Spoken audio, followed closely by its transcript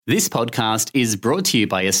This podcast is brought to you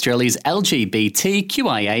by Australia's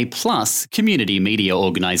LGBTQIA+ community media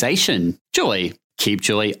organisation, Joy. Keep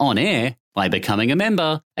Joy on air by becoming a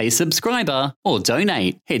member, a subscriber, or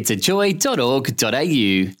donate. Head to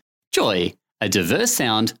joy.org.au. Joy, a diverse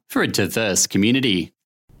sound for a diverse community.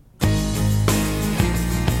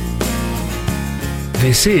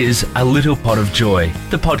 This is A Little Pot of Joy,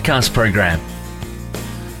 the podcast program.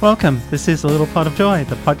 Welcome, this is A Little Pot of Joy,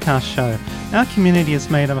 the podcast show. Our community is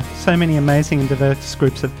made of so many amazing and diverse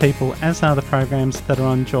groups of people, as are the programs that are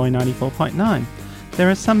on Joy 94.9. There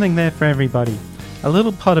is something there for everybody. A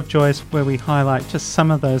Little Pot of Joy is where we highlight just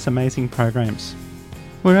some of those amazing programs.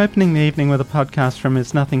 We're opening the evening with a podcast from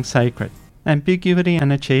Is Nothing Sacred? Ambiguity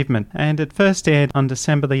and Achievement, and it first aired on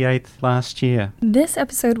December the 8th last year. This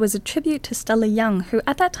episode was a tribute to Stella Young, who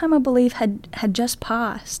at that time I believe had just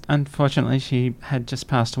passed. Unfortunately, she had just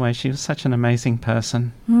passed away. She was such an amazing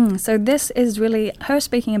person. So this is really her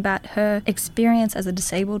speaking about her experience as a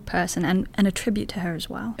disabled person and a tribute to her as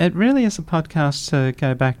well. It really is a podcast to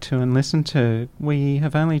go back to and listen to. We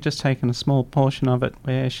have only just taken a small portion of it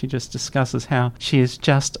where she just discusses how she is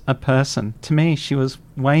just a person. To me, she was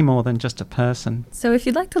way more than just a person. So if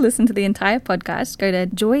you'd like to listen to the entire podcast, go to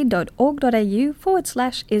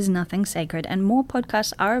joy.org.au/isnothingsacred, and more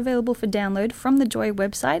podcasts are available for download from the Joy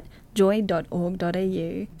website,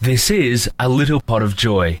 joy.org.au. This is A Little Pot of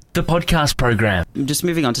Joy, the podcast program. Just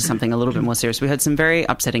moving on to something a little bit more serious. We heard some very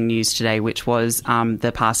upsetting news today, which was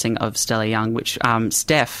the passing of Stella Young, which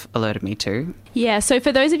Steph alerted me to. Yeah, so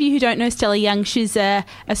for those of you who don't know Stella Young, she's an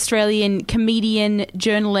Australian comedian,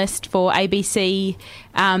 journalist for ABC,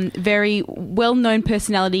 very well-known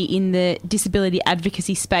personality in the disability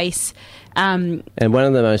advocacy space. And one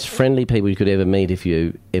of the most friendly people you could ever meet if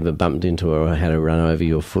you ever bumped into her or had her run over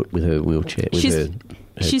your foot with her wheelchair.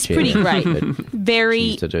 She's pretty great.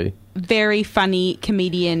 Very funny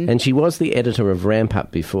comedian. And she was the editor of Ramp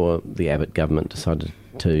Up before the Abbott government decided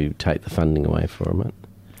to take the funding away from it.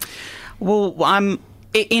 Well,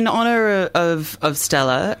 in honour of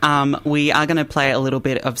Stella, we are going to play a little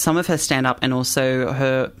bit of some of her stand-up and also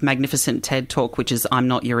her magnificent TED Talk, which is I'm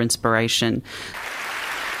Not Your Inspiration.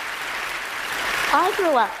 I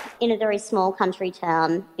grew up in a very small country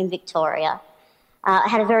town in Victoria. I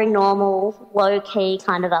had a very normal, low-key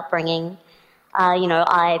kind of upbringing.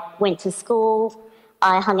 I went to school,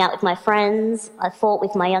 I hung out with my friends, I fought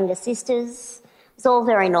with my younger sisters. It was all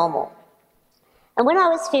very normal. And when I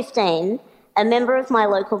was 15, a member of my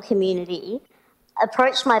local community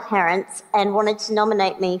approached my parents and wanted to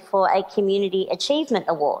nominate me for a Community Achievement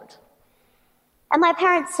Award. And my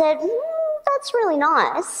parents said, that's really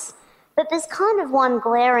nice, but there's kind of one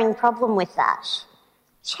glaring problem with that.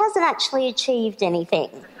 She hasn't actually achieved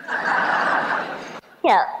anything.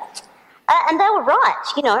 Yeah. And they were right.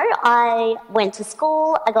 I went to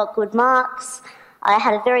school, I got good marks, I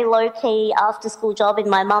had a very low-key after-school job in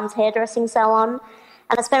my mum's hairdressing salon,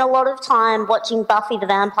 and I spent a lot of time watching Buffy the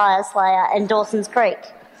Vampire Slayer and Dawson's Creek.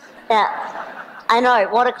 Yeah, I know,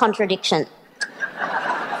 what a contradiction.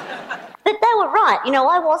 But they were right.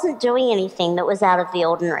 I wasn't doing anything that was out of the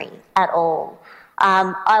ordinary at all.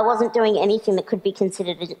 I wasn't doing anything that could be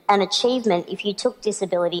considered an achievement if you took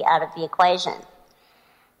disability out of the equation.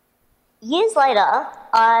 Years later,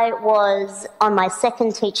 I was on my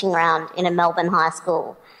second teaching round in a Melbourne high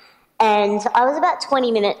school, and I was about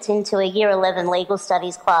 20 minutes into a Year 11 legal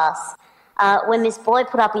studies class when this boy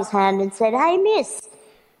put up his hand and said, "Hey, miss,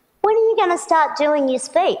 when are you going to start doing your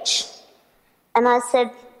speech?" And I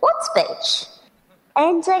said, "What speech?"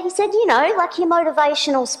 And he said, like your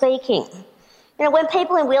motivational speaking. When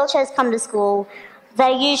people in wheelchairs come to school,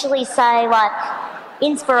 they usually say, like,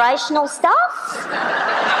 inspirational stuff.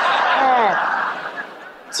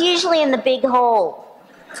 It's usually in the big hall.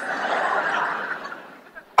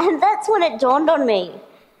 And that's when it dawned on me.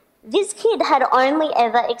 This kid had only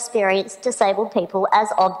ever experienced disabled people as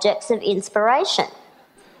objects of inspiration.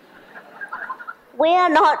 We are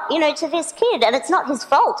not, to this kid, and it's not his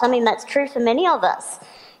fault. I mean, that's true for many of us.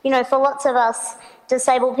 For lots of us,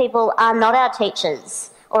 disabled people are not our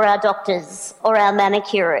teachers or our doctors or our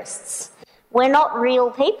manicurists. We're not real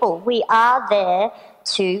people. We are there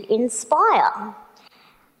to inspire.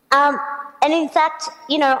 And in fact,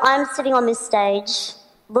 I'm sitting on this stage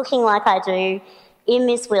looking like I do in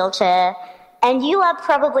this wheelchair, and you are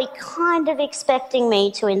probably kind of expecting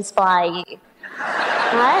me to inspire you,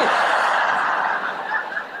 right?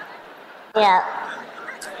 Yeah.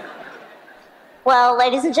 Well,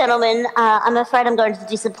 ladies and gentlemen, I'm afraid I'm going to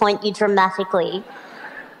disappoint you dramatically.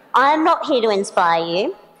 I'm not here to inspire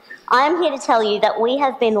you. I'm here to tell you that we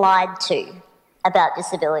have been lied to about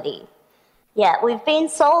disability. Yeah, we've been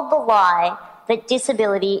sold the lie that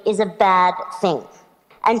disability is a bad thing,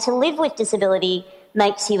 and to live with disability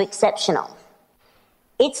makes you exceptional.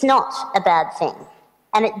 It's not a bad thing,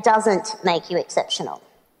 and it doesn't make you exceptional.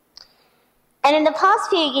 And in the past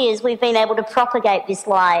few years, we've been able to propagate this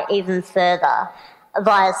lie even further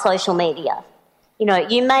via social media. You know,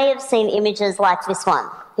 you may have seen images like this one: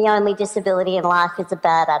 the only disability in life is a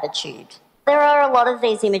bad attitude. There are a lot of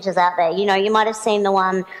these images out there. You know, you might have seen the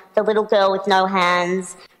one, the little girl with no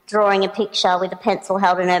hands drawing a picture with a pencil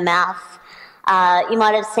held in her mouth. You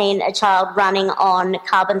might have seen a child running on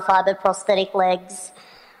carbon fibre prosthetic legs.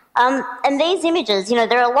 And these images, you know,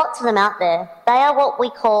 there are lots of them out there. They are what we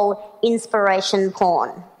call inspiration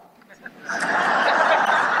porn.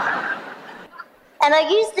 And I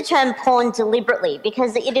use the term porn deliberately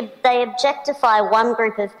because they objectify one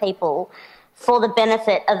group of people for the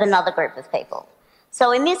benefit of another group of people.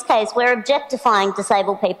 So in this case, we're objectifying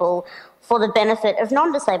disabled people for the benefit of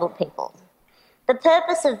non-disabled people. The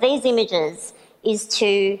purpose of these images is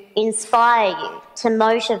to inspire you, to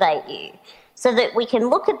motivate you, so that we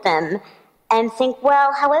can look at them and think,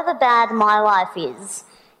 well, however bad my life is,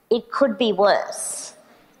 it could be worse.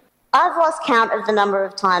 I've lost count of the number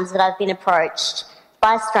of times that I've been approached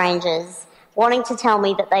by strangers wanting to tell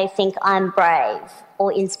me that they think I'm brave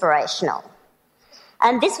or inspirational.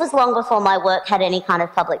 And this was long before my work had any kind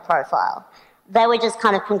of public profile. They were just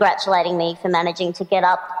kind of congratulating me for managing to get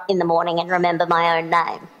up in the morning and remember my own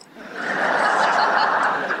name.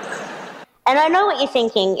 And I know what you're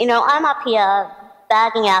thinking. You know, I'm up here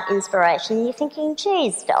bagging out inspiration, and you're thinking,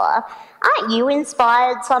 geez, Stella, aren't you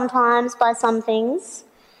inspired sometimes by some things?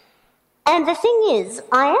 And the thing is,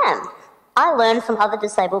 I am. I learn from other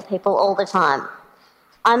disabled people all the time.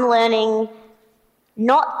 I'm learning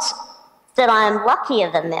not that I am luckier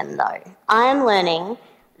than them, though. I am learning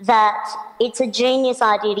that it's a genius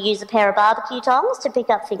idea to use a pair of barbecue tongs to pick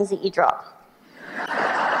up things that you drop.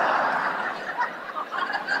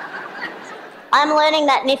 I'm learning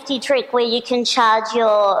that nifty trick where you can charge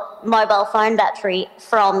your mobile phone battery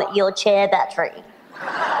from your chair battery.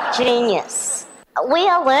 Genius. We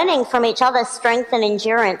are learning from each other strength and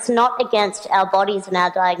endurance, not against our bodies and our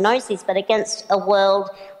diagnoses, but against a world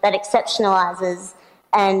that exceptionalises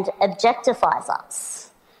and objectifies us.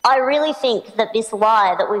 I really think that this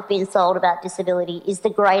lie that we've been sold about disability is the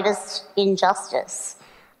greatest injustice.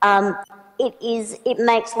 It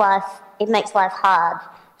makes life hard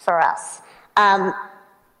for us. And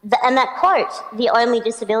that quote, the only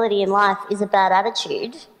disability in life is a bad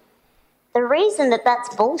attitude, the reason that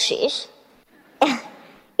that's bullshit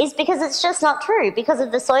is because it's just not true. Because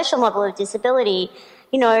of the social model of disability,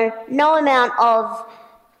 you know, no amount of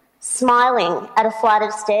smiling at a flight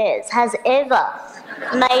of stairs has ever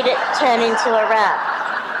made it turn into a rap.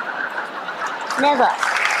 Never.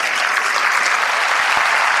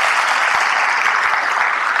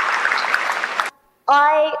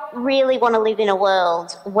 I really want to live in a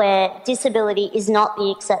world where disability is not the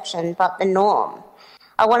exception but the norm.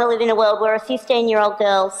 I want to live in a world where a 15-year-old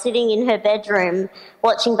girl sitting in her bedroom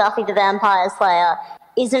watching Buffy the Vampire Slayer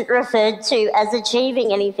isn't referred to as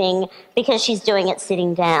achieving anything because she's doing it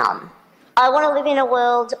sitting down. I want to live in a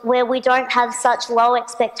world where we don't have such low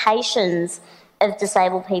expectations of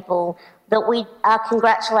disabled people that we are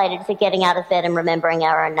congratulated for getting out of bed and remembering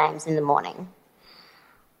our own names in the morning.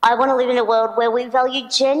 I want to live in a world where we value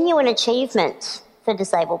genuine achievement for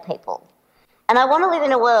disabled people. And I want to live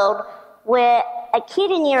in a world where a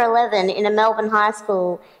kid in year 11 in a Melbourne high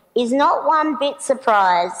school is not one bit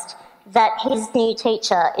surprised that his new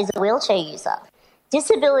teacher is a wheelchair user.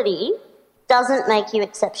 Disability doesn't make you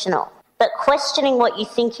exceptional, but questioning what you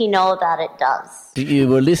think you know about it does. You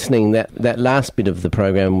were listening, that last bit of the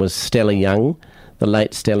program was Stella Young, the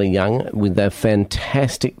late Stella Young, with that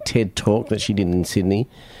fantastic TED Talk that she did in Sydney,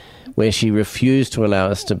 where she refused to allow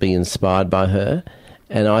us to be inspired by her,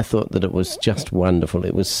 and I thought that it was just wonderful.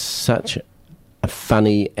 It was such a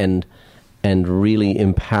funny and really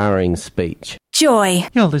empowering speech. Joy.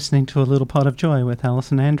 You're listening to A Little Pot of Joy with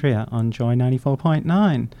Alice and Andrea on Joy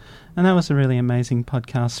 94.9. And that was a really amazing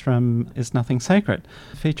podcast from Is Nothing Sacred,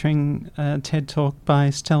 featuring a TED Talk by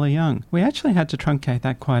Stella Young. We actually had to truncate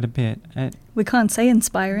that quite a bit. We can't say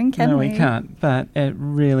inspiring, can we? No, we can't, but it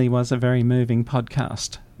really was a very moving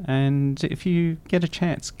podcast. And if you get a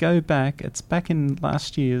chance, go back. It's back in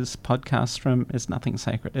last year's podcast from Is Nothing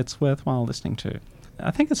Sacred. It's worthwhile listening to. I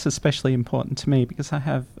think it's especially important to me because I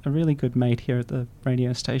have a really good mate here at the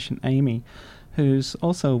radio station, Amy, who's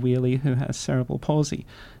also a wheelie who has cerebral palsy.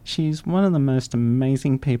 She's one of the most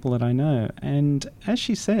amazing people that I know. And as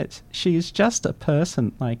she says, she is just a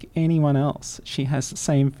person like anyone else. She has the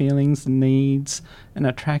same feelings, needs, and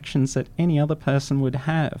attractions that any other person would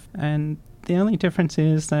have. And The only difference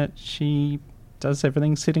is that she does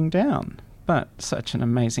everything sitting down. But such an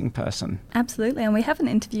amazing person. Absolutely, and we have an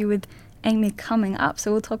interview with Amy coming up,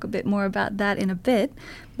 so we'll talk a bit more about that in a bit.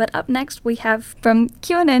 But up next we have from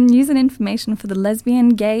QNN news and information for the lesbian,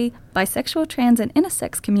 gay, bisexual, trans and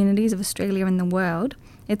intersex communities of Australia and the world.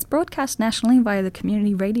 It's broadcast nationally via the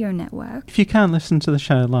Community Radio Network. If you can't listen to the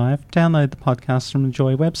show live, download the podcast from the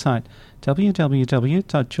Joy website,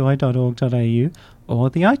 www.joy.org.au, or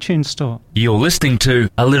the iTunes Store. You're listening to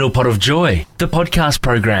A Little Pot of Joy, the podcast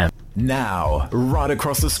program. Now, right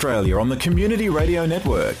across Australia on the Community Radio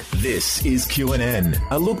Network, this is QNN,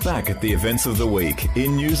 a look back at the events of the week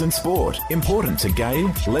in news and sport, important to gay,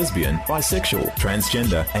 lesbian, bisexual,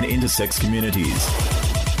 transgender and intersex communities.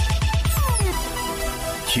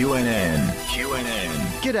 QNN.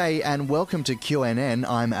 G'day and welcome to QNN.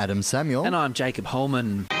 I'm Adam Samuel. And I'm Jacob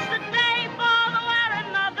Holman.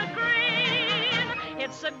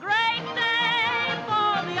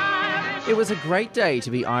 It was a great day to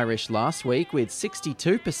be Irish last week, with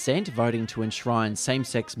 62% voting to enshrine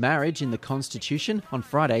same-sex marriage in the Constitution on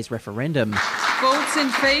Friday's referendum. Votes in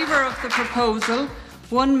favour of the proposal,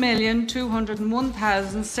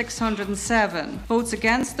 1,201,607. Votes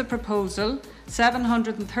against the proposal,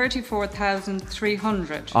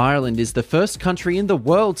 734,300. Ireland is the first country in the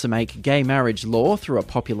world to make gay marriage law through a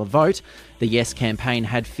popular vote. The Yes campaign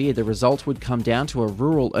had feared the result would come down to a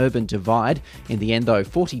rural-urban divide. In the end, though,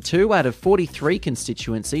 42 out of 43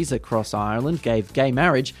 constituencies across Ireland gave gay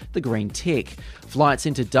marriage the green tick. Flights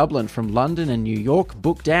into Dublin from London and New York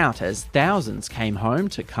booked out as thousands came home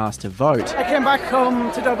to cast a vote. I came back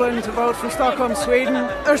home to Dublin to vote from Stockholm, Sweden.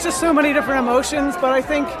 There's just so many different emotions, but I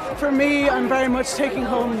think for me, I'm very much taking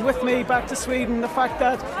home with me back to Sweden the fact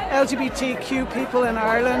that LGBTQ people in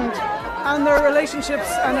Ireland and their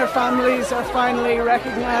relationships and their families are finally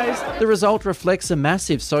recognised. The result reflects a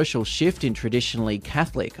massive social shift in traditionally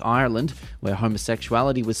Catholic Ireland, where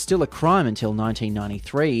homosexuality was still a crime until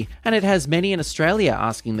 1993, and it has many in Australia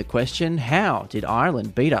asking the question, how did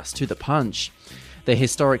Ireland beat us to the punch? The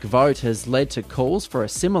historic vote has led to calls for a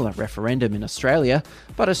similar referendum in Australia,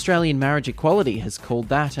 but Australian Marriage Equality has called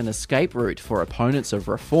that an escape route for opponents of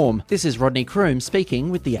reform. This is Rodney Croom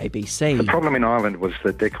speaking with the ABC. The problem in Ireland was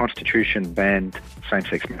that their constitution banned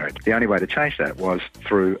same-sex marriage. The only way to change that was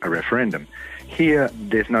through a referendum. Here,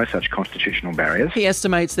 there's no such constitutional barriers. He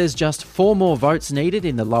estimates there's just 4 more votes needed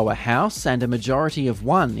in the lower house and a majority of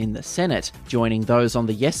 1 in the Senate. Joining those on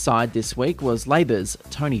the yes side this week was Labor's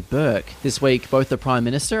Tony Burke. This week, both the Prime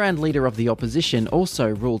Minister and Leader of the Opposition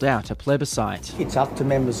also ruled out a plebiscite. It's up to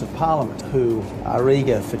members of Parliament who are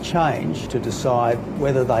eager for change to decide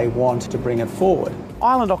whether they want to bring it forward.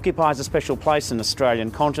 Ireland occupies a special place in Australian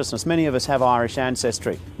consciousness. Many of us have Irish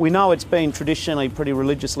ancestry. We know it's been traditionally pretty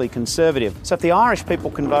religiously conservative. So if the Irish people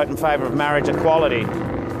can vote in favour of marriage equality,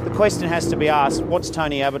 the question has to be asked, what's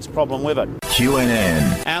Tony Abbott's problem with it?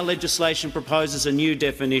 QNN. Our legislation proposes a new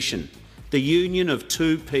definition, the union of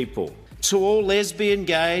two people. To all lesbian,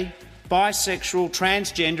 gay, bisexual,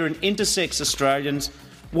 transgender and intersex Australians,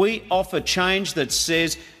 we offer change that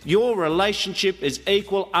says your relationship is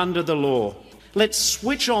equal under the law. Let's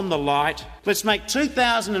switch on the light. Let's make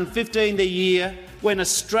 2015 the year when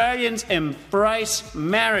Australians embrace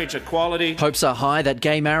marriage equality. Hopes are high that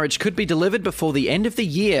gay marriage could be delivered before the end of the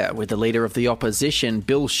year, with the Leader of the Opposition,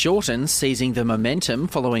 Bill Shorten, seizing the momentum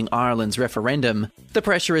following Ireland's referendum. The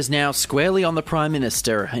pressure is now squarely on the Prime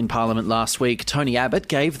Minister. In Parliament last week, Tony Abbott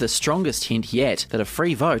gave the strongest hint yet that a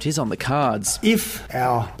free vote is on the cards. If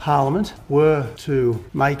our Parliament were to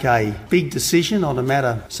make a big decision on a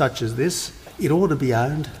matter such as this, it ought to be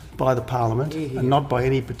owned by the Parliament and not by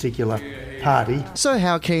any particular party. So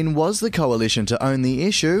how keen was the coalition to own the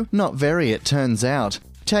issue? Not very, it turns out.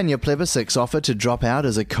 Tanya Plibersek's offer to drop out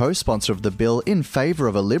as a co-sponsor of the bill in favour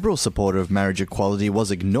of a Liberal supporter of marriage equality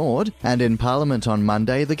was ignored, and in Parliament on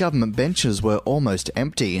Monday the government benches were almost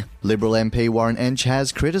empty. Liberal MP Warren Entsch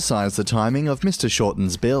has criticised the timing of Mr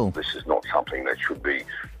Shorten's bill. This is not something that should be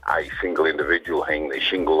a single individual hanging their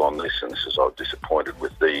shingle on this, and so I was disappointed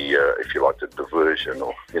with the, if you like, the diversion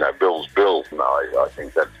or, Bill's bill. No, I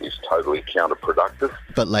think that is totally counterproductive.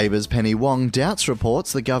 But Labor's Penny Wong doubts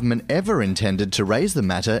reports the government ever intended to raise the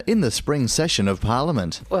matter in the spring session of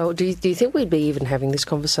Parliament. Well, do you think we'd be even having this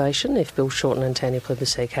conversation if Bill Shorten and Tanya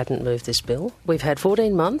Plibersek hadn't moved this bill? We've had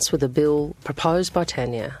 14 months with a bill proposed by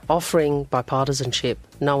Tanya, offering bipartisanship.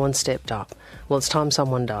 No one stepped up. Well, it's time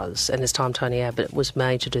someone does, and it's time Tony Abbott was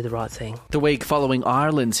made to do the right thing. The week following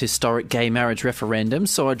Ireland's historic gay marriage referendum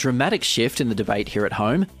saw a dramatic shift in the debate here at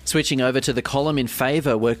home. Switching over to the column in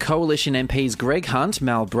favour were Coalition MPs Greg Hunt,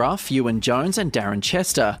 Mal Brough, Ewan Jones and Darren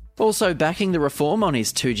Chester. Also backing the reform on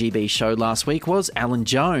his 2GB show last week was Alan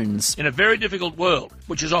Jones. In a very difficult world,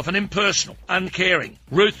 which is often impersonal, uncaring,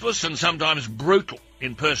 ruthless and sometimes brutal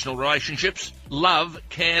in personal relationships, love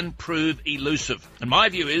can prove elusive. And my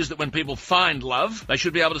view is that when people find love, they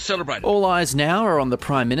should be able to celebrate it. All eyes now are on the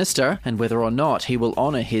Prime Minister and whether or not he will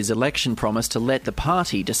honour his election promise to let the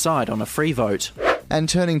party decide on a free vote. And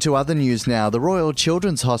turning to other news now, the Royal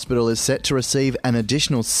Children's Hospital is set to receive an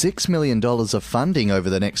additional $6 million of funding over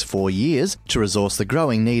the next 4 years to resource the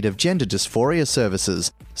growing need of gender dysphoria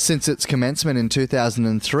services. Since its commencement in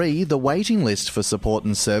 2003, the waiting list for support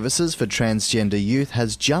and services for transgender youth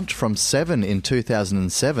has jumped from 7 in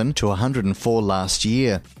 2007 to 104 last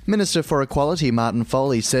year. Minister for Equality Martin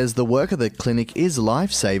Foley says the work of the clinic is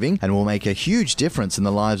life-saving and will make a huge difference in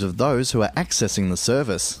the lives of those who are accessing the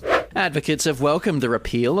service. Advocates have welcomed the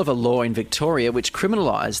repeal of a law in Victoria which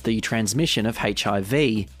criminalised the transmission of HIV.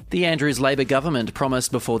 The Andrews Labor government promised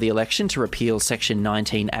before the election to repeal Section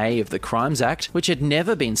 19A of the Crimes Act, which had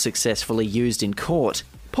never been successfully used in court.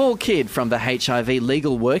 Paul Kidd from the HIV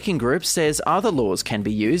Legal Working Group says other laws can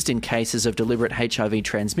be used in cases of deliberate HIV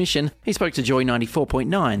transmission. He spoke to Joy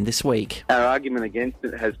 94.9 this week. Our argument against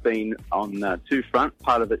it has been on two fronts.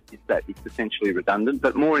 Part of it is that it's essentially redundant,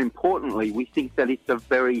 but more importantly, we think that it's a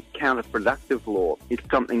very counterproductive law. It's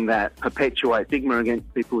something that perpetuates stigma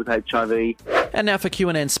against people with HIV. And now for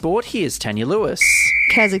QNN Sport, here's Tanya Lewis.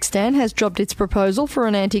 Kazakhstan has dropped its proposal for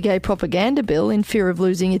an anti-gay propaganda bill in fear of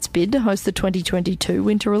losing its bid to host the 2022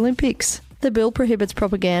 Winter Olympics. The bill prohibits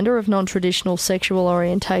propaganda of non-traditional sexual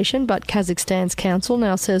orientation, but Kazakhstan's council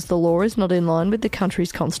now says the law is not in line with the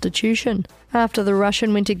country's constitution. After the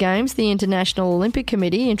Russian Winter Games, the International Olympic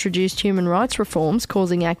Committee introduced human rights reforms,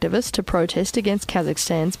 causing activists to protest against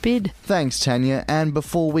Kazakhstan's bid. Thanks, Tanya. And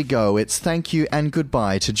before we go, it's thank you and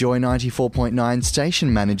goodbye to Joy 94.9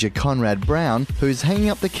 station manager Conrad Brown, who's hanging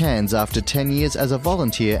up the cans after 10 years as a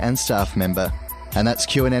volunteer and staff member. And that's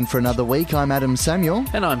QNN for another week. I'm Adam Samuel.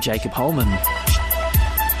 And I'm Jacob Holman.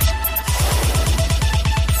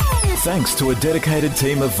 Thanks to a dedicated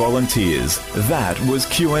team of volunteers. That was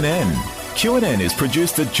QNN. QNN is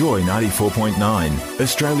produced at Joy 94.9,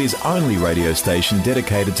 Australia's only radio station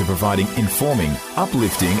dedicated to providing informing,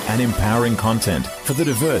 uplifting and empowering content for the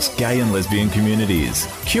diverse gay and lesbian communities.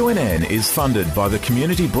 QNN is funded by the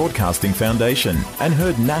Community Broadcasting Foundation and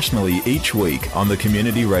heard nationally each week on the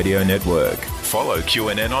Community Radio Network. Follow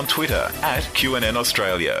QNN on Twitter at QNN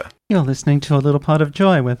Australia. You're listening to A Little Pot of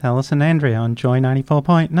Joy with Alice and Andrea on Joy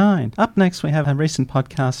 94.9. Up next, we have a recent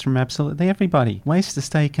podcast from Absolutely Everybody, ways to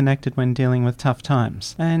stay connected when dealing with tough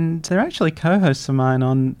times. And they're actually co-hosts of mine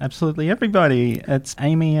on Absolutely Everybody. It's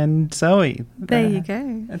Amy and Zoe. There you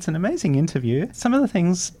go. It's an amazing interview. Some of the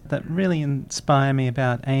things that really inspire me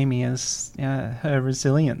about Amy is her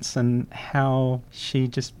resilience and how she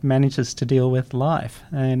just manages to deal with life.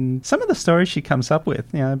 And some of the stories she comes up with,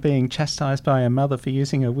 being chastised by her mother for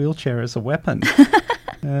using her wheelchair as a weapon.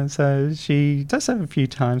 So she does have a few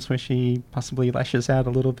times where she possibly lashes out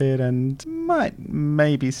a little bit and might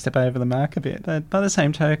maybe step over the mark a bit. But by the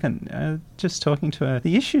same token, just talking to her,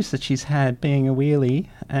 the issues that she's had being a wheelie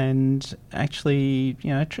and actually,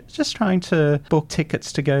 just trying to book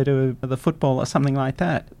tickets to go to the football or something like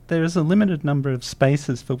that. There is a limited number of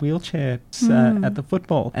spaces for wheelchairs at the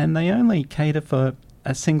football, and they only cater for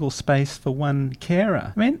a single space for one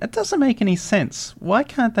carer. I mean, it doesn't make any sense. Why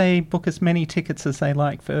can't they book as many tickets as they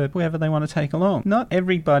like for whoever they want to take along? Not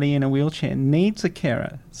everybody in a wheelchair needs a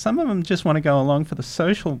carer. Some of them just want to go along for the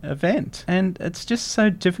social event, and it's just so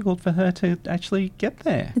difficult for her to actually get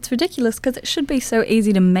there. It's ridiculous because it should be so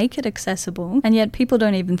easy to make it accessible, and yet people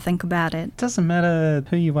don't even think about it. It doesn't matter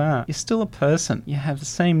who you are. You're still a person. You have the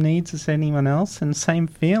same needs as anyone else and same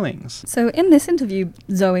feelings. So in this interview,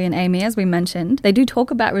 Zoe and Amy, as we mentioned, they do talk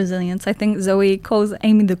about resilience. I think Zoe calls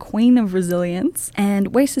Amy the queen of resilience,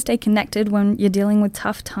 and ways to stay connected when you're dealing with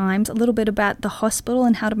tough times, a little bit about the hospital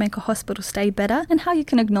and how to make a hospital stay better, and how you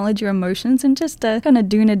can acknowledge your emotions and just kind of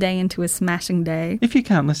doon a day into a smashing day. If you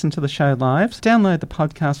can't listen to the show live, download the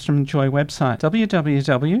podcast from the Joy website,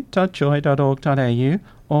 www.joy.org.au,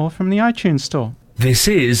 or from the iTunes store. This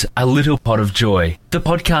is A Little Pot of Joy, the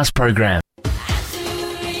podcast program.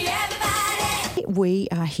 We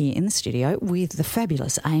are here in the studio with the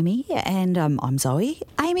fabulous Amy, and I'm Zoe.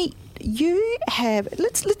 Amy, you have...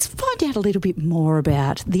 Let's find out a little bit more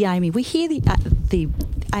about the Amy. We hear the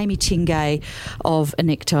Amy Tingay of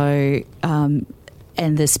Anecto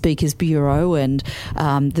and the Speakers Bureau, and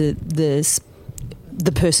the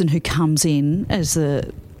person who comes in as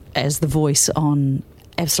the voice on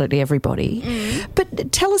Absolutely Everybody.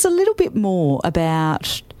 But tell us a little bit more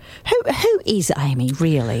about... Who is Amy,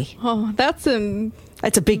 really? Oh, that's an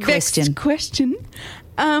It's a big question.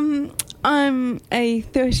 I'm a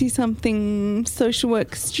 30-something social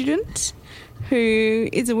work student who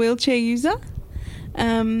is a wheelchair user.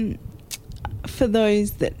 For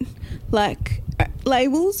those that like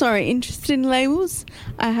labels or are interested in labels,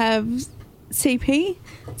 I have CP,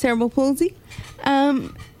 cerebral palsy,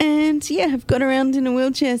 and have got around in a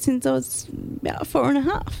wheelchair since I was about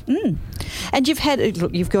 4.5. And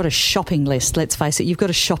you've got a shopping list, let's face it, you've got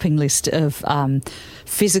a shopping list of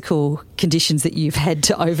physical conditions that you've had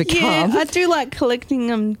to overcome. Yeah, I do like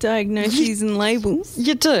collecting diagnoses and labels.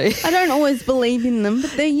 You do? I don't always believe in them,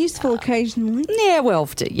 but they're useful occasionally. Yeah, well,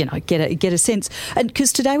 get a sense. And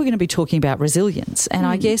because today we're going to be talking about resilience, and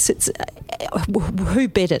I guess it's who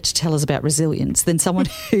better to tell us about resilience than someone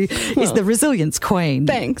who is the resilience queen.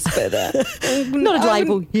 Thanks for that. Not a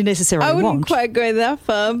label you necessarily want. I wouldn't quite go that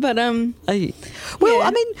far, but Well, yeah.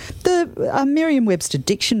 I mean, the Merriam-Webster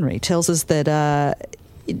dictionary tells us that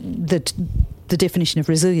the definition of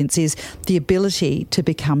resilience is the ability to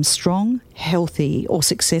become strong, healthy or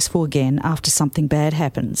successful again after something bad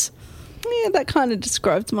happens. Yeah, that kind of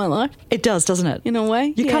describes my life. It does, doesn't it? In a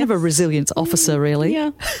way. You're kind of a resilience officer, really.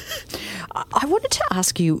 Yeah. I wanted to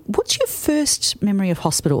ask you, what's your first memory of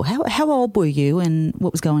hospital? How old were you and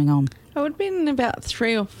what was going on? I would have been about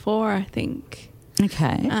 3 or 4, I think.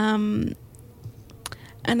 Okay. And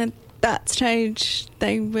at that stage,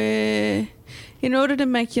 they were, in order to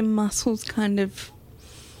make your muscles kind of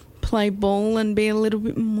play ball and be a little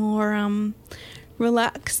bit more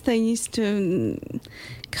relaxed, they used to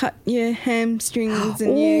cut your hamstrings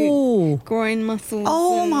and your groin muscles.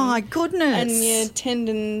 Oh, my goodness. And your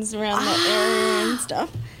tendons around that area and stuff.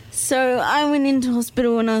 So I went into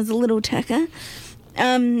hospital when I was a little tacker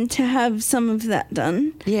to have some of that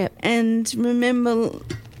done. Yeah. And remember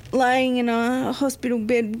laying in a hospital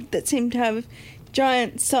bed that seemed to have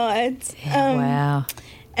giant sides. Wow.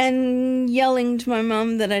 And yelling to my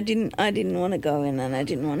mum that I didn't want to go in and I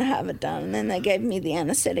didn't want to have it done. And then they gave me the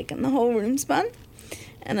anaesthetic and the whole room spun.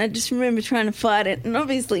 And I just remember trying to fight it and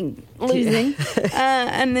obviously losing.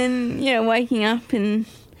 And then, waking up and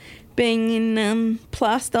being in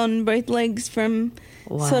plaster on both legs from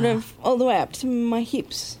sort of all the way up to my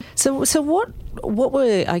hips. So what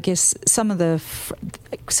were, I guess, some of the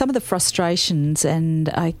frustrations? And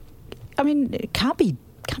I mean, it can't be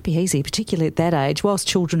easy, particularly at that age. Whilst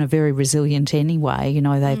children are very resilient anyway,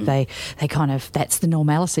 they kind of, that's the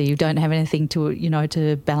normality. You don't have anything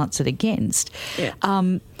to balance it against. Yeah.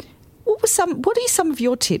 What are some of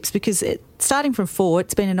your tips? Because starting from 4,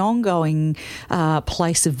 it's been an ongoing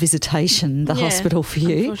place of visitation, the hospital for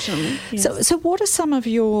you. Unfortunately, yes. So what are some of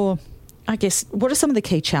your, I guess, what are some of the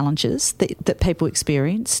key challenges that people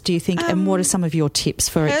experience, do you think, and what are some of your tips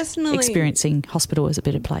for experiencing hospital as a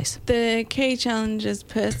better place? The key challenges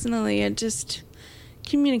personally are just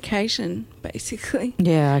communication, basically.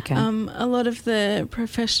 Yeah, okay. A lot of the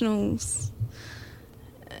professionals,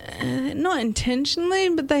 not intentionally,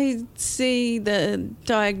 but they see the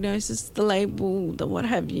diagnosis, the label, the what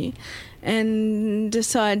have you, and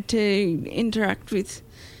decide to interact with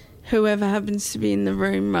whoever happens to be in the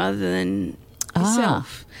room rather than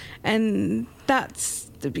yourself. And that's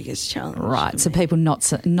the biggest challenge. Right, so people not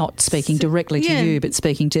speaking directly to you, but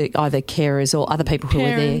speaking to either carers or other people who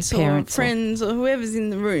are there, parents or friends or whoever's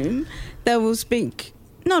in the room, they will speak,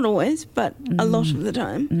 not always, but a lot of the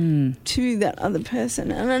time, to that other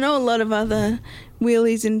person. And I know a lot of other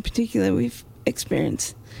wheelies in particular, we've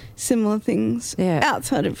experienced similar things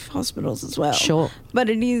outside of hospitals as well. Sure. But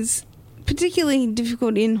it is particularly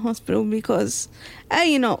difficult in hospital because A,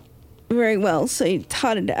 you're not very well, so it's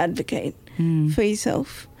harder to advocate for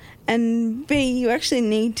yourself, and B, you actually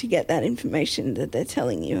need to get that information that they're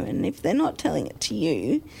telling you, and if they're not telling it to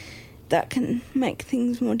you, that can make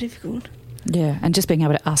things more difficult. Yeah, and just being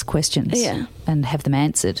able to ask questions and have them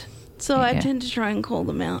answered. So I tend to try and call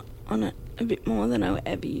them out on it a bit more than I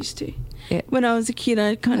ever used to. Yeah. When I was a kid,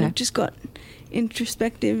 I kind of just got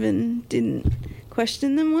introspective and didn't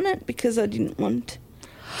question them on it because I didn't want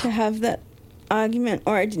to have that argument,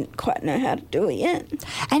 or I didn't quite know how to do it yet.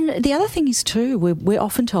 And the other thing is too, we're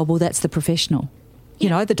often told, well, that's the professional. You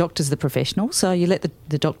know, the doctor's the professional, so you let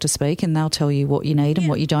the doctor speak and they'll tell you what you need and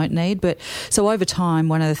what you don't need. But so over time,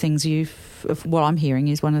 one of the things what I'm hearing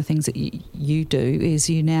is one of the things that you do is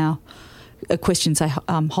you now question, say,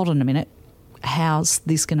 hold on a minute, how's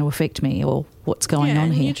this going to affect me, or what's going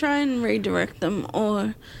on here? You try and redirect them,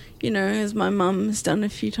 or, as my mum has done a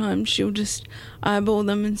few times, she'll just eyeball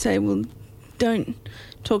them and say, well, don't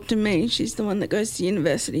talk to me. She's the one that goes to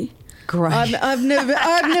university. Great. I've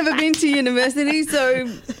never been to university, so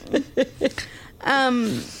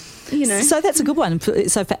you know. So that's a good one.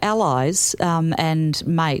 So for allies and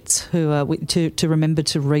mates who are to remember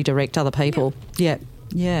to redirect other people. Yeah.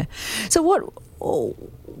 So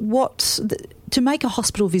to make a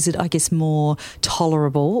hospital visit, I guess, more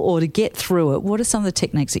tolerable or to get through it, what are some of the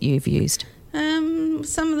techniques that you've used?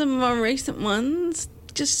 Some of the more recent ones,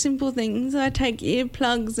 just simple things. I take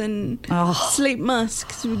earplugs and sleep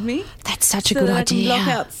masks with me. That's such a so good that idea. I can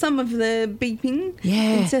block out some of the beeping,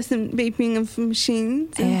 incessant beeping of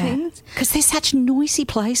machines and things. Because they're such noisy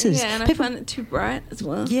places. Yeah, and I find it too bright as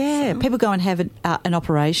well. Yeah, people go and have an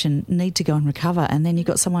operation, need to go and recover, and then you've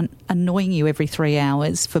got someone annoying you every 3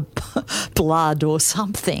 hours for blood or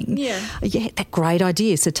something. Yeah, that's a great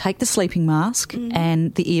idea. So take the sleeping mask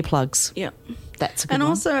and the earplugs. Yeah. That's a good and one.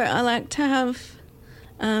 Also, I like to have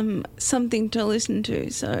something to listen to,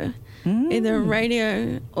 so either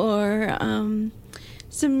radio or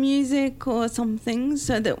some music or something,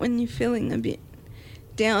 so that when you're feeling a bit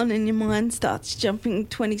down and your mind starts jumping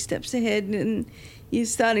 20 steps ahead and you're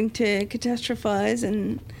starting to catastrophize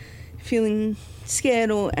and feeling scared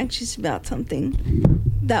or anxious about something,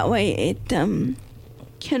 that way it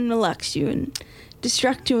can relax you and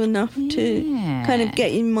distract you enough to kind of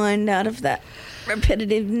get your mind out of that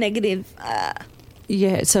repetitive negative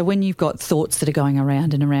Yeah, so when you've got thoughts that are going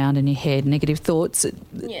around and around in your head, negative thoughts,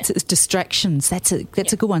 it's distractions, that's a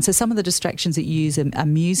good one. So some of the distractions that you use are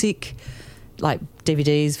music, like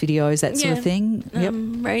DVDs, videos, that sort of thing.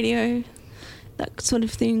 Radio, that sort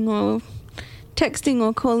of thing, or texting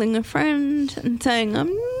or calling a friend and saying, I'm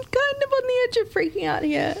kind of on the edge of freaking out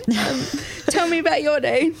here. Tell me about your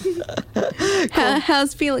day.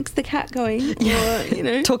 How's Felix the cat going? Or, you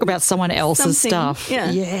know, talk about someone else's stuff.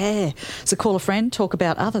 Yeah. So call a friend, talk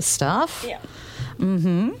about other stuff. Yeah.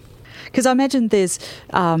 Because I imagine there's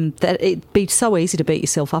that it'd be so easy to beat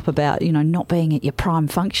yourself up about, not being at your prime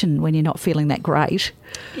function when you're not feeling that great.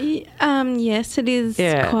 Yes, it is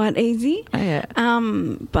quite easy.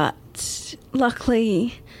 But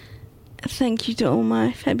luckily, thank you to all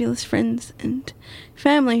my fabulous friends and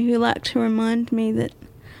family who like to remind me that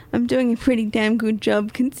I'm doing a pretty damn good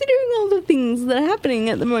job considering all the things that are happening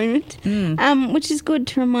at the moment, which is good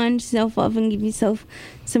to remind yourself of and give yourself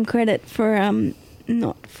some credit for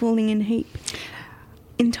not falling in a heap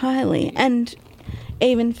entirely. And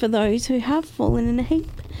even for those who have fallen in a heap,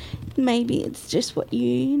 maybe it's just what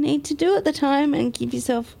you need to do at the time, and give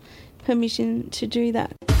yourself permission to do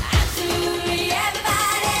that.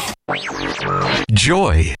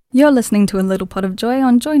 Joy. You're listening to A Little Pot of Joy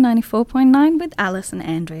on Joy 94.9 with Alice and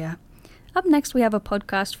Andrea. Up next we have a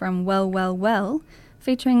podcast from Well,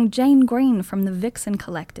 featuring Jane Green from the Vixen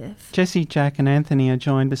Collective. Jessie, Jack and Anthony are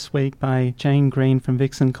joined this week by Jane Green from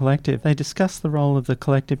Vixen Collective. They discuss the role of the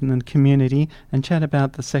collective in the community and chat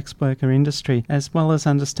about the sex worker industry, as well as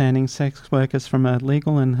understanding sex workers from a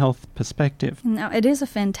legal and health perspective. Now, it is a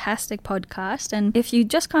fantastic podcast, and if you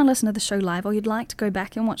just can't listen to the show live or you'd like to go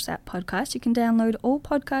back and watch that podcast, you can download all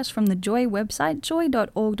podcasts from the Joy website,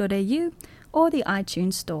 joy.org.au, or the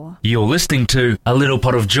iTunes store. You're listening to A Little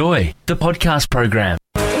Pot of Joy, the podcast program.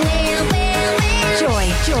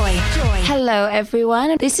 Joy. Hello,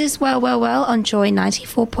 everyone. This is Well on Joy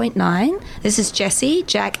 94.9. This is Jessie,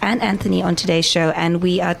 Jack, and Anthony on today's show, and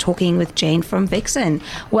we are talking with Jane from Vixen.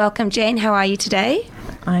 Welcome, Jane. How are you today?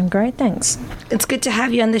 I'm great, thanks. It's good to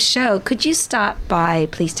have you on the show. Could you start by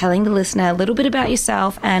please telling the listener a little bit about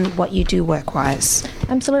yourself and what you do work-wise?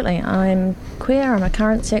 Absolutely. I'm queer. I'm a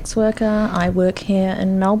current sex worker. I work here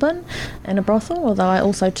in Melbourne in a brothel, although I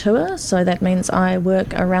also tour, so that means I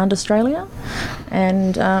work around Australia.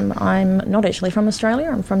 And I'm not actually from Australia.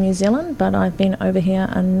 I'm from New Zealand, but I've been over here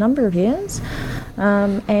a number of years.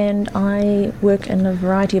 And I work in a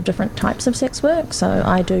variety of different types of sex work. So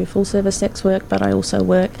I do full-service sex work, but I also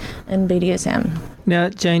work in BDSM. Now,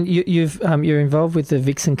 Jane, you're involved with the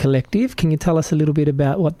Vixen Collective. Can you tell us a little bit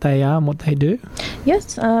about what they are and what they do?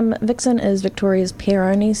 Yes, Vixen is Victoria's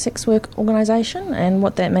pair-only sex work organisation, and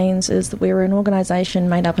what that means is that we're an organisation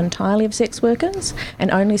made up entirely of sex workers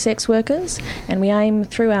and only sex workers, and we aim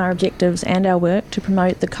through our objectives and our work to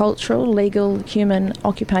promote the cultural, legal, human,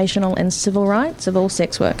 occupational and civil rights of all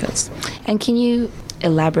sex workers. And can you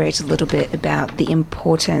elaborate a little bit about the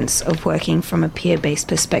importance of working from a peer-based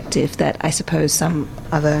perspective that I suppose some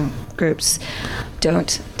other groups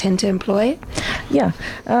don't tend to employ? Yeah,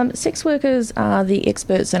 sex workers are the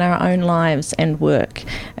experts in our own lives and work,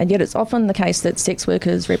 and yet it's often the case that sex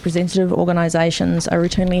workers' representative organisations are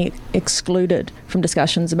routinely excluded from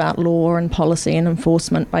discussions about law and policy and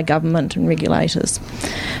enforcement by government and regulators.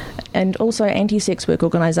 And also anti-sex work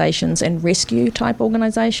organisations and rescue type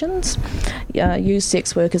organisations. use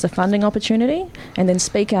sex work as a funding opportunity and then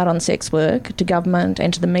speak out on sex work to government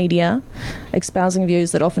and to the media, espousing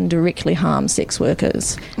views that often directly harm sex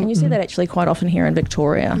workers. And you see that actually quite often here in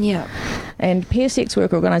Victoria. Yeah. And peer sex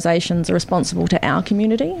work organisations are responsible to our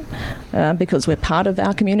community because we're part of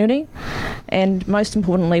our community. And most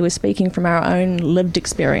importantly, we're speaking from our own lived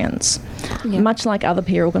experience, much like other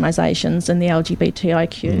peer organisations in the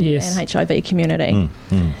LGBTIQ and HIV community.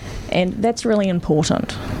 And that's really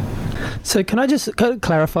important. So can I just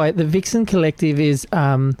clarify, the Vixen Collective is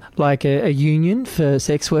like a union for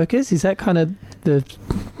sex workers? Is that kind of the...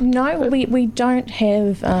 No, we don't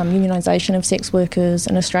have unionisation of sex workers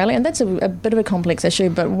in Australia, and that's a bit of a complex issue,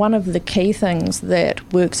 but one of the key things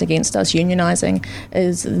that works against us unionising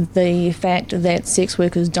is the fact that sex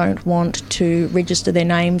workers don't want to register their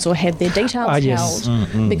names or have their details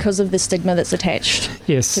held because of the stigma that's attached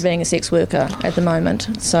to being a sex worker at the moment.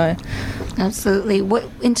 So, absolutely. What,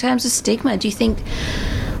 in terms of stigma, do you think,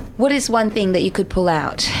 what is one thing that you could pull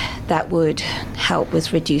out that would help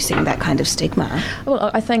with reducing that kind of stigma?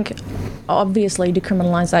 Well, I think obviously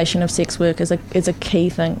decriminalisation of sex work is a key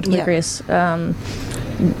thing to address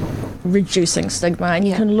reducing stigma. And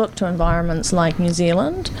you can look to environments like New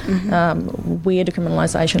Zealand where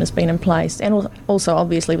decriminalisation has been in place, and also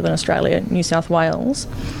obviously within Australia, New South Wales,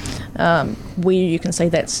 where you can see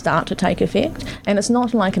that start to take effect. And it's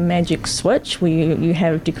not like a magic switch where you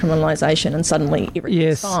have decriminalisation and suddenly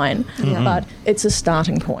everything's fine, but it's a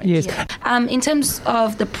starting point. In terms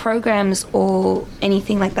of the programs or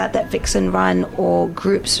anything like that Vixen run, or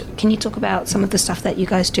groups, can you talk about some of the stuff that you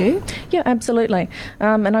guys do? Yeah, absolutely.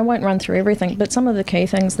 And I won't run through everything, but some of the key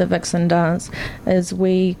things that Vixen does is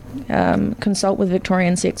we consult with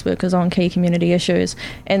Victorian sex workers on key community issues,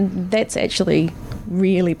 and that's actually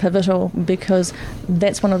really pivotal because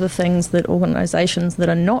that's one of the things that organisations that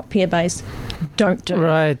are not peer-based don't do.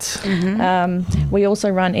 Right. We also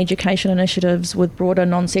run education initiatives with broader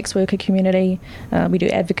non-sex worker community. We do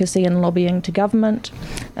advocacy and lobbying to government.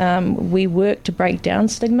 We work to break down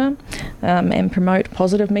stigma and promote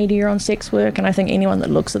positive media on sex work. And I think anyone that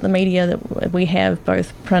looks at the media that we have,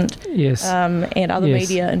 both print and other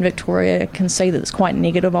media in Victoria, can see that it's quite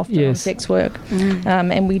negative often on sex work.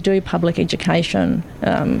 And we do public education.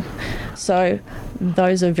 So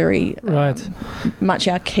those are very much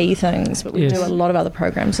our key things, but we do a lot of other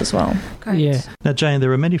programs as well. Great. Now, Jane,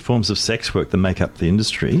 there are many forms of sex work that make up the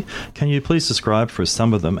industry. Can you please describe for us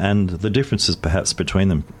some of them and the differences perhaps between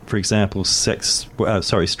them? For example,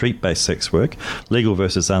 street-based sex work, legal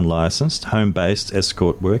versus unlicensed, home-based,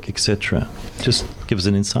 escort work, etc. Just give us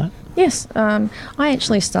an insight. Yes, I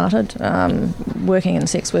actually started working in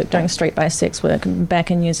sex work, doing street-based sex work back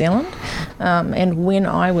in New Zealand. And when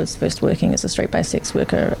I was first working as a street-based sex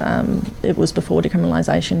worker, it was before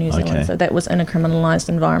decriminalisation in New Zealand. So that was in a criminalised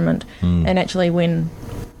environment. And actually when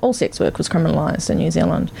all sex work was criminalised in New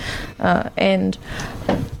Zealand. And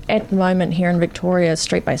at the moment here in Victoria,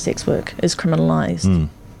 street-based sex work is criminalised.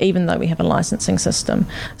 Even though we have a licensing system.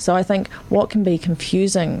 So I think what can be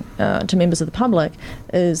confusing to members of the public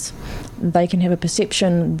is they can have a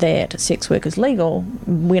perception that sex work is legal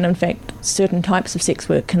when in fact certain types of sex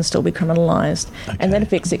work can still be criminalised. And that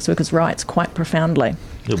affects sex workers' rights quite profoundly.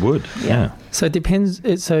 It would, yeah. So it depends.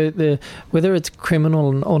 Whether it's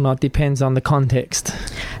criminal or not depends on the context.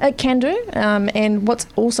 It can do, and what's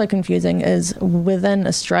also confusing is within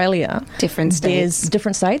Australia, different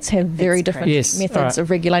states have very different methods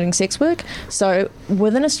of regulating sex work. So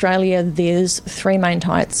within Australia, there's three main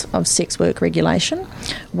types of sex work regulation.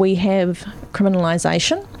 We have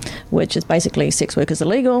criminalisation, which is basically sex work is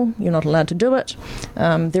illegal, you're not allowed to do it.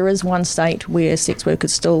 There is one state where sex work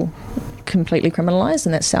is still completely criminalised,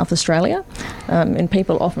 and that's South Australia. And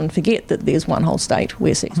people often forget that there's one whole state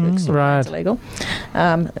where sex work is illegal.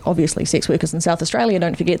 Obviously, sex workers in South Australia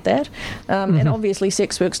don't forget that. And obviously,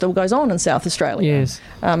 sex work still goes on in South Australia.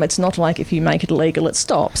 It's not like if you make it illegal, it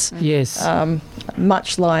stops.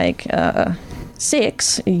 Much like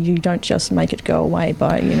sex, you don't just make it go away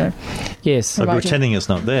by, So pretending it's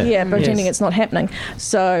not there. Yeah, pretending it's not happening.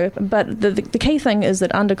 So, but the key thing is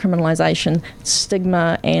that under criminalisation,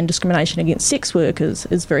 stigma and discrimination against sex workers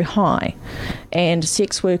is very high. And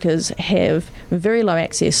sex workers have very low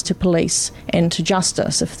access to police and to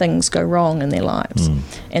justice if things go wrong in their lives.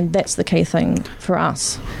 And that's the key thing for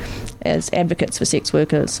us as advocates for sex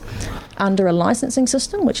workers. Under a licensing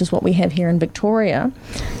system, which is what we have here in Victoria,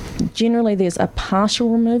 generally there's a partial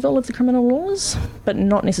removal of the criminal laws, but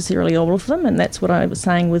not necessarily all of them, and that's what I was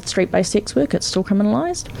saying with street-based sex work, it's still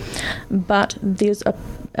criminalised. But there's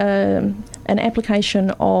an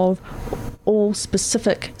application of all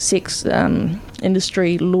specific sex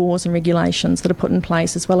industry laws and regulations that are put in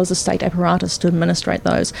place, as well as a state apparatus to administrate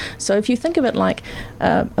those. So if you think of it like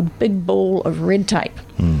a big ball of red tape,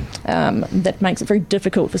 that makes it very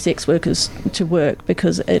difficult for sex workers to work,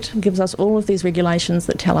 because it gives us all of these regulations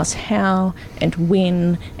that tell us how and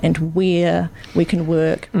when and where we can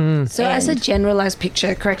work. So as a generalised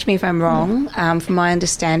picture, correct me if I'm wrong, from my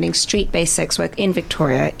understanding, street-based sex work in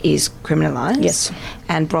Victoria is criminalised. Yes.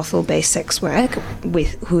 And brothel-based sex work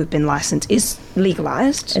who have been licensed is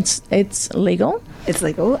legalised. It's legal. It's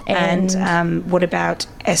legal. And what about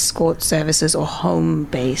escort services or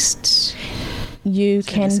home-based? You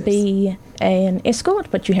can be an escort,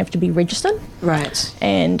 but you have to be registered. Right.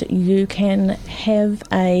 And you can have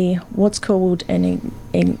what's called an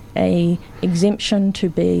exemption to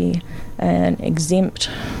be an exempt.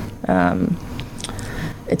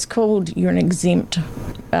 It's called you're an exempt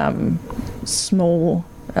small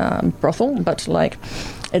brothel, but like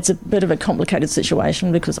it's a bit of a complicated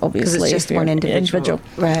situation because obviously it's just one individual.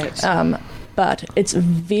 Right. But it's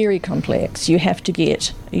very complex. You have to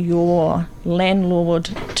get your landlord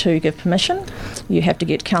to give permission. You have to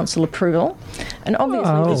get council approval. And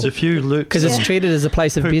obviously... There's a few loops. Because it's treated as a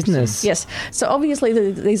place of business. Yes. So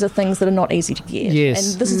obviously these are things that are not easy to get.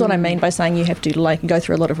 Yes. And this is what I mean by saying you have to go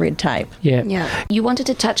through a lot of red tape. Yeah. You wanted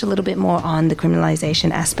to touch a little bit more on the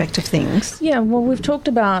criminalisation aspect of things. Yeah, well, we've talked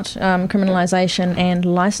about criminalisation and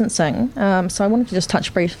licensing. So I wanted to just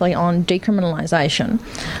touch briefly on decriminalisation.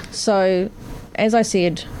 So, as I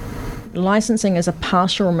said, licensing is a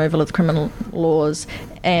partial removal of the criminal laws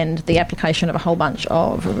and the application of a whole bunch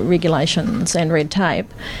of regulations and red tape.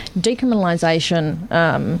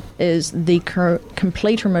 Decriminalisation is the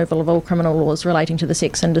complete removal of all criminal laws relating to the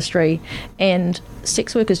sex industry, and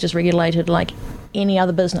sex work is just regulated like any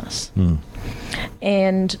other business.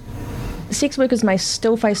 And sex workers may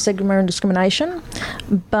still face stigma and discrimination,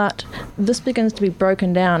 but this begins to be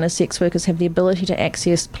broken down as sex workers have the ability to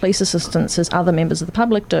access police assistance as other members of the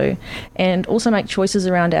public do, and also make choices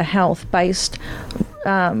around our health based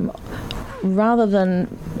rather than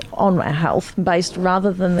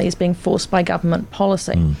these being forced by government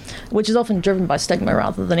policy, which is often driven by stigma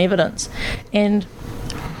rather than evidence. And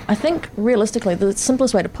I think realistically the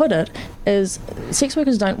simplest way to put it is sex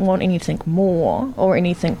workers don't want anything more or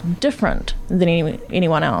anything different than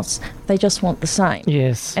anyone else. They just want the same.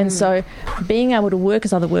 Yes. And so being able to work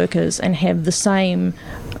as other workers and have the same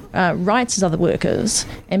rights as other workers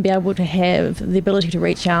and be able to have the ability to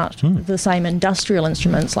reach out the same industrial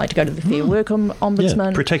instruments, like to go to the Fair Work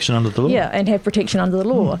Ombudsman. Yeah, protection under the law. Yeah, and have protection under the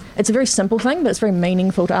law. It's a very simple thing, but it's very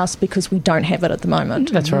meaningful to us because we don't have it at the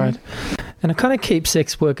moment. That's right. And it kind of keeps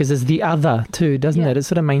sex workers as the other too, doesn't it? It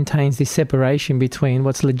sort of maintains this separation between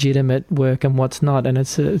what's legitimate work and what's not, and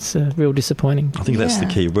it's real disappointing. I think that's the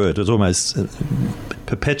key word. It almost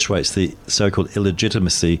perpetuates the so-called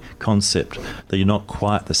illegitimacy concept that you're not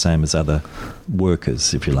quite the same as other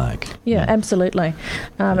workers, if you like. Yeah, absolutely.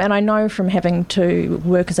 And I know from having to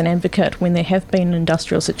work as an advocate when there have been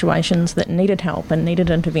industrial situations that needed help and needed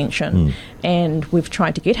intervention, and we've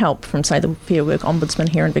tried to get help from, say, the Fair Work Ombudsman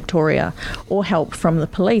here in Victoria, or help from the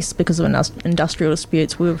police because of industrial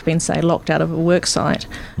disputes. We've been, say, locked out of a work site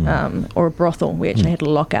or a brothel. We actually had a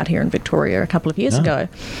lockout here in Victoria a couple of years ago,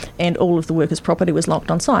 and all of the workers' property was locked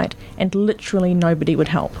on site, and literally nobody would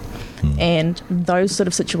help. And those sort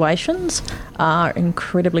of situations are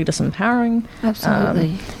incredibly disempowering.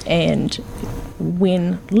 Absolutely. And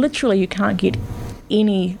when literally you can't get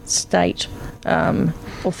any state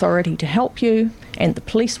authority to help you, and the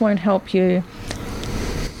police won't help you,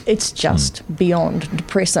 it's just beyond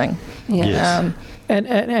depressing. Yeah. Yes.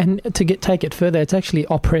 And to take it further, it's actually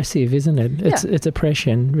oppressive, isn't it? It's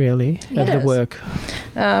oppression, really, of the work.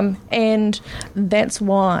 And that's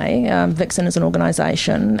why Vixen is an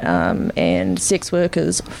organisation, and sex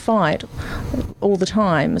workers fight all the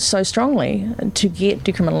time so strongly to get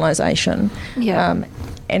decriminalisation. Yeah.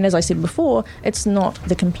 And as I said before, it's not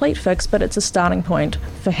the complete fix, but it's a starting point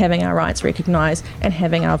for having our rights recognised and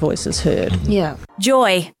having our voices heard. Yeah.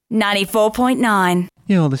 Joy 94.9.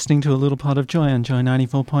 You're listening to A Little Pot of Joy on Joy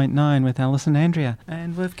 94.9 with Alice and Andrea.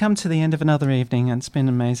 And we've come to the end of another evening, and it's been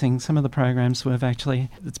amazing. Some of the programs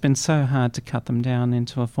it's been so hard to cut them down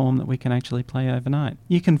into a form that we can actually play overnight.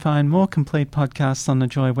 You can find more complete podcasts on the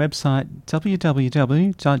Joy website,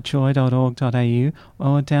 www.joy.org.au,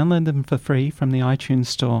 or download them for free from the iTunes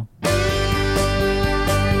Store.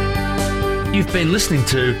 You've been listening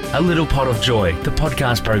to A Little Pot of Joy, the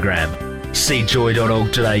podcast program. See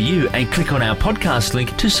joy.org.au and click on our podcast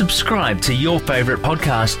link to subscribe to your favourite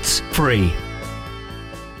podcasts free.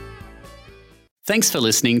 Thanks for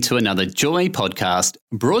listening to another Joy podcast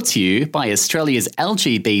brought to you by Australia's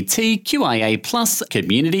LGBTQIA+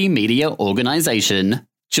 community media organisation,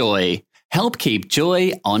 Joy. Help keep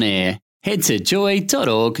Joy on air. Head to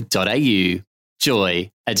joy.org.au.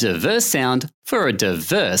 Joy, a diverse sound for a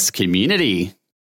diverse community.